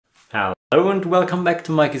Hello and welcome back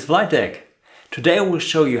to Mikey's Flightdeck. Today I will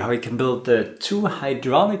show you how you can build the two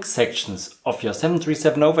hydraulic sections of your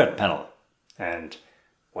 737 overhead panel. And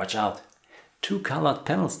watch out, two colored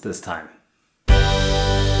panels this time.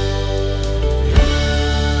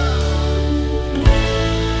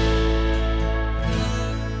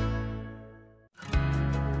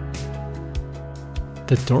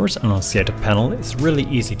 The doors annunciator panel is really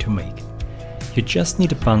easy to make. You just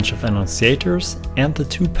need a bunch of annunciators and the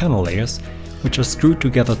two panel layers, which are screwed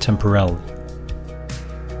together temporarily.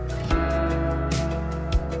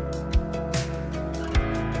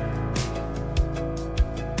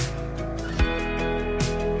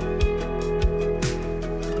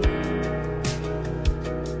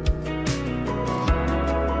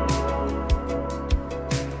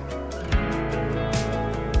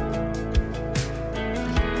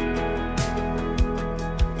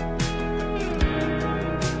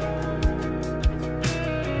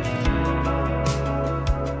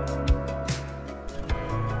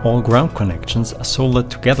 All ground connections are soldered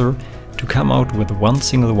together to come out with one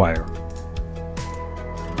single wire.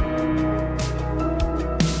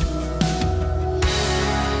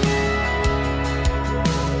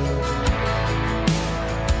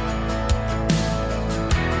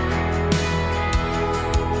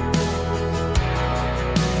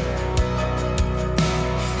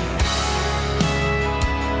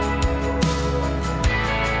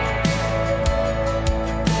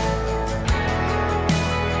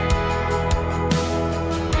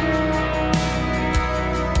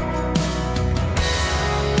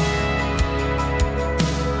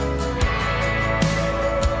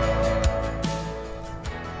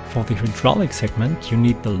 For the hydraulic segment you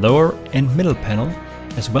need the lower and middle panel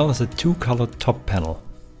as well as a two-colored top panel.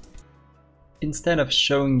 Instead of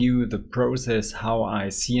showing you the process how I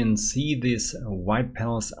CNC these white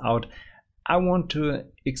panels out, I want to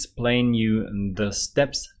explain you the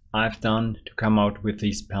steps I've done to come out with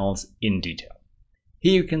these panels in detail.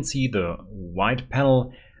 Here you can see the white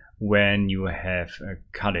panel when you have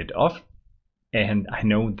cut it off. And I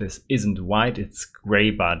know this isn't white, it's gray,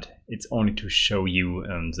 but it's only to show you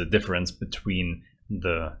the difference between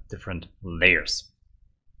the different layers.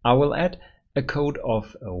 I will add a coat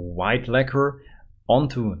of white lacquer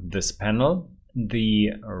onto this panel.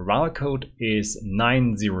 The rubber code is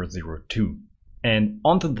 9002. And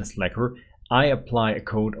onto this lacquer I apply a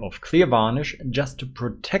coat of clear varnish just to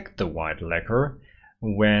protect the white lacquer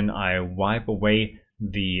when I wipe away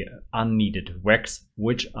the unneeded wax,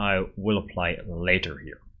 which I will apply later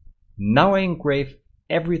here. Now I engrave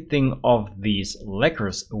everything of these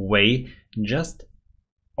lacquers away just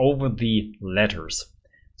over the letters.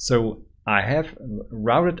 So I have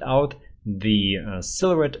routed out the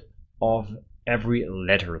silhouette of every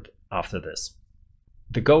letter after this.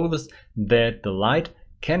 The goal is that the light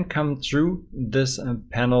can come through this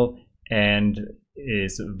panel and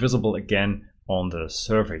is visible again on the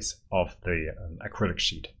surface of the acrylic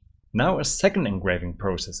sheet. Now a second engraving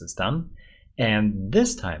process is done, and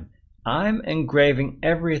this time I'm engraving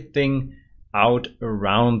everything out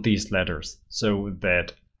around these letters so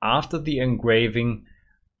that after the engraving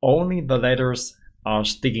only the letters are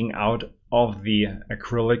sticking out of the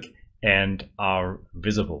acrylic and are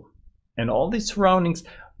visible. And all these surroundings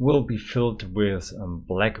will be filled with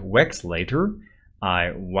black wax later.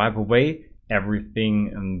 I wipe away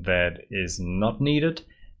everything that is not needed,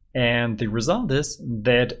 and the result is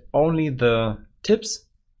that only the tips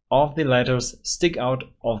of the letters stick out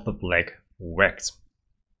of the black wax.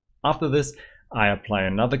 After this I apply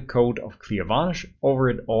another coat of clear varnish over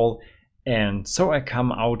it all, and so I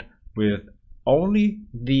come out with only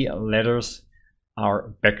the letters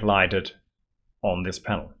are backlighted on this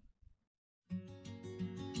panel.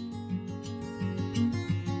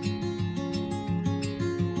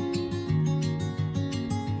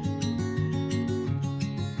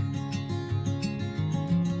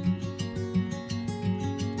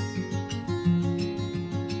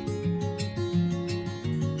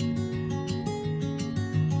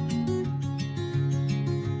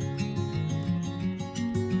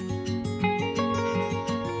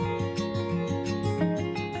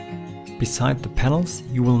 Beside the panels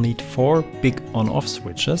you will need 4 big on-off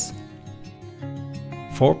switches,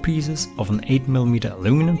 4 pieces of an 8mm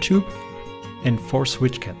aluminum tube and 4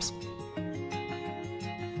 switch caps.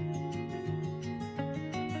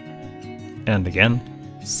 And again,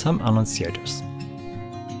 some annunciators.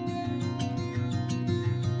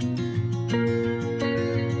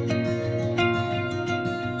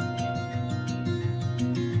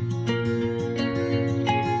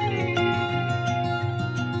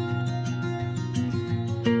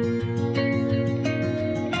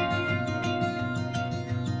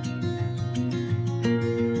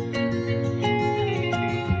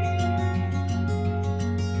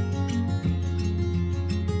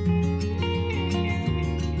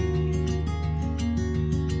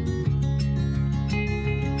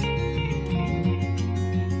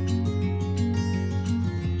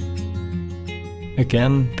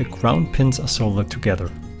 Again, the ground pins are soldered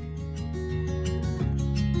together.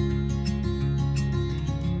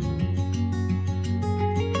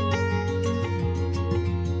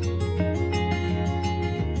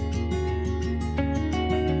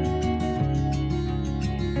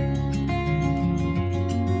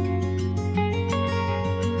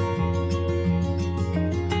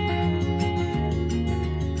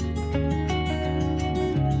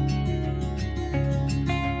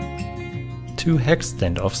 Two hex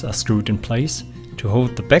standoffs are screwed in place to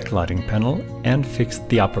hold the backlighting panel and fix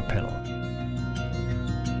the upper panel.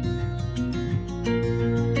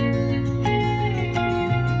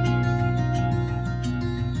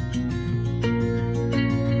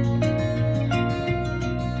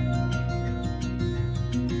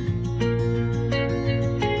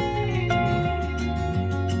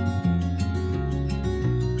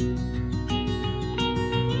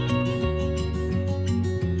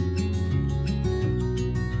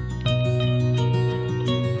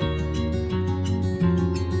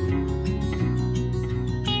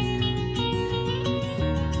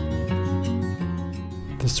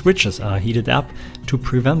 The switches are heated up to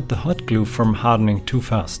prevent the hot glue from hardening too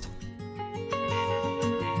fast.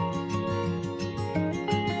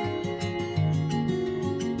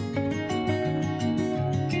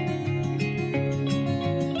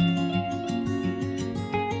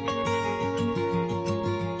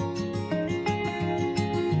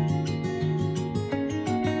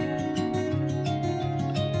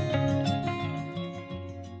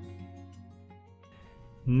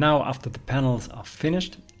 Now, after the panels are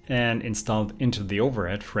finished and installed into the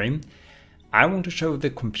overhead frame, I want to show the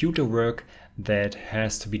computer work that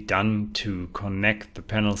has to be done to connect the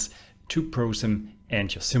panels to Prosim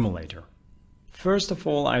and your simulator. First of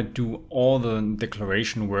all, I do all the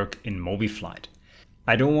declaration work in MobiFlight.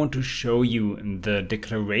 I don't want to show you the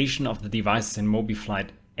declaration of the devices in MobiFlight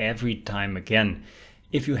every time again.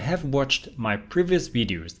 If you have watched my previous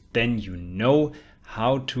videos, then you know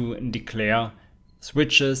how to declare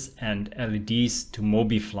switches and LEDs to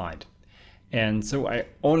MobiFlight. And so I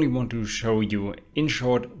only want to show you in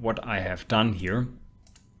short what I have done here.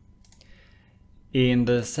 In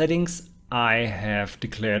the settings, I have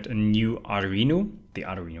declared a new Arduino, the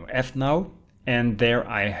Arduino F now, and there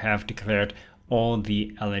I have declared all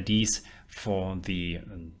the LEDs for the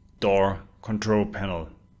door control panel.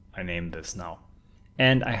 I name this now.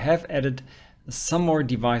 And I have added some more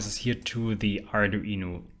devices here to the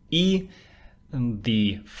Arduino E,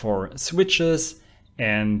 the 4 switches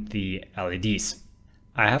and the LEDs.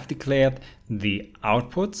 I have declared the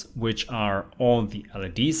outputs, which are all the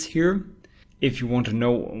LEDs here. If you want to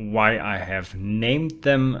know why I have named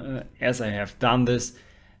them as I have done this,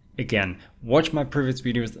 again, watch my previous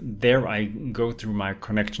videos. There I go through my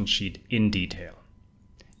connection sheet in detail.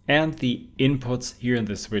 And the inputs here in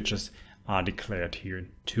the switches are declared here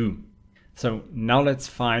too. So now let's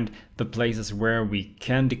find the places where we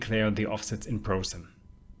can declare the offsets in Prosim.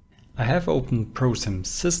 I have opened Prosim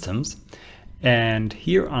Systems, and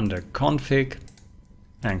here under Config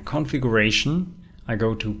and Configuration, I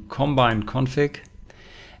go to Combine Config,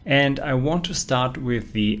 and I want to start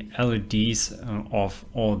with the LEDs of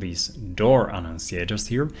all these door annunciators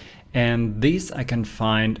here, and these I can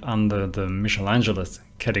find under the Michelangelos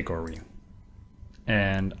category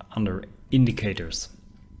and under Indicators.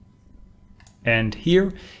 And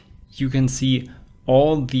here you can see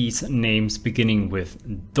all these names beginning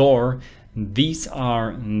with door. These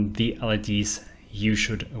are the LEDs you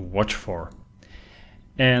should watch for.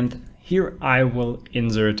 And here I will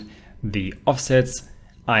insert the offsets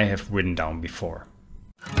I have written down before.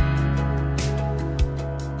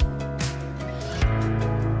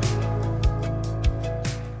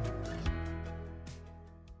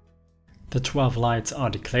 The 12 lights are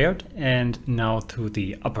declared, and now to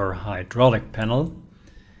the upper hydraulic panel.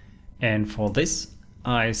 And for this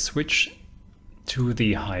I switch to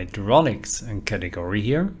the hydraulics category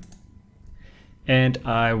here. And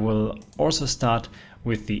I will also start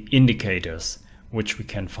with the indicators, which we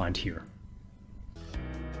can find here.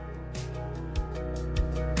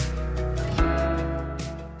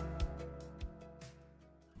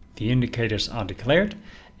 The indicators are declared,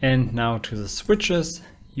 and now to the switches.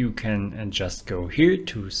 You can just go here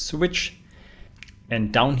to switch,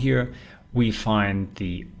 and down here we find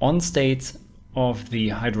the on states of the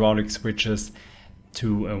hydraulic switches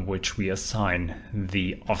to which we assign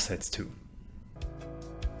the offsets to.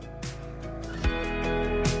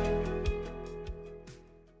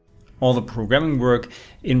 All the programming work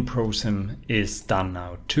in Prosim is done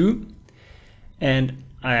now too, and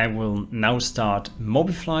I will now start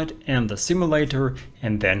MobiFlight and the simulator,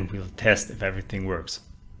 and then we'll test if everything works.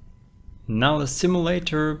 Now the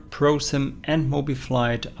simulator, Prosim and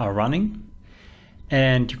MobiFlight are running,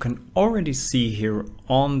 and you can already see here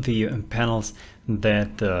on the panels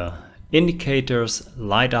that the indicators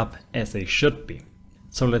light up as they should be.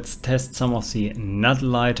 So let's test some of the not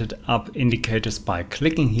lighted up indicators by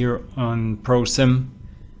clicking here on Prosim.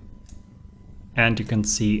 And you can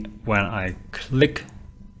see when I click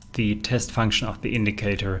the test function of the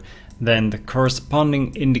indicator, then the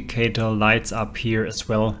corresponding indicator lights up here as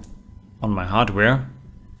well on my hardware.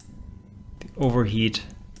 The overheat,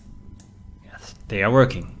 yes, they are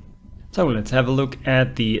working. So let's have a look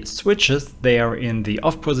at the switches. They are in the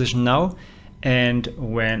off position now. And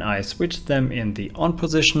when I switch them in the on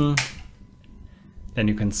position, then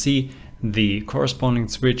you can see the corresponding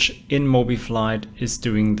switch in MobiFlight is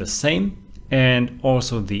doing the same. And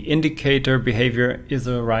also the indicator behavior is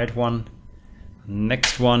the right one.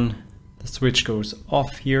 Next one, the switch goes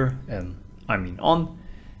off here, and I mean on.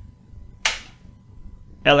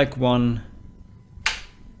 Elec one,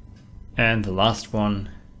 and the last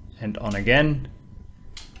one, and on again.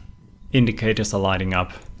 Indicators are lighting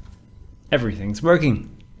up. Everything's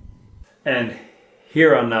working. And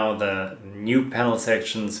here are now the new panel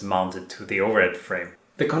sections mounted to the overhead frame.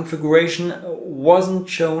 The configuration wasn't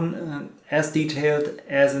shown as detailed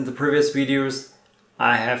as in the previous videos.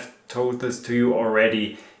 I have told this to you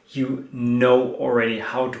already. You know already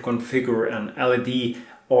how to configure an LED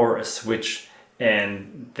or a switch,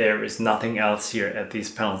 and there is nothing else here at these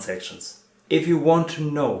panel sections. If you want to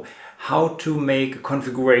know how to make a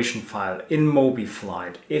configuration file in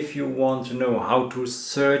MobiFlight, if you want to know how to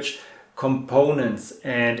search components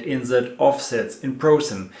and insert offsets in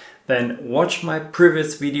Prosim, then watch my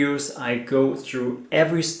previous videos. I go through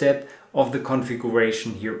every step of the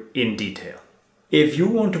configuration here in detail. If you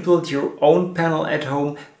want to build your own panel at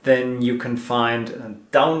home, then you can find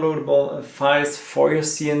downloadable files for your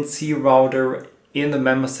CNC router in the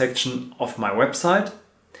member section of my website.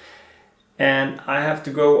 And I have to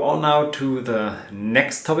go on now to the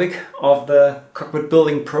next topic of the cockpit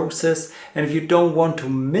building process. And if you don't want to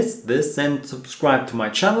miss this, then subscribe to my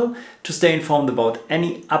channel to stay informed about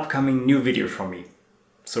any upcoming new video from me.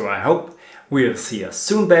 So I hope we'll see you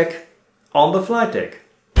soon back on the flight deck.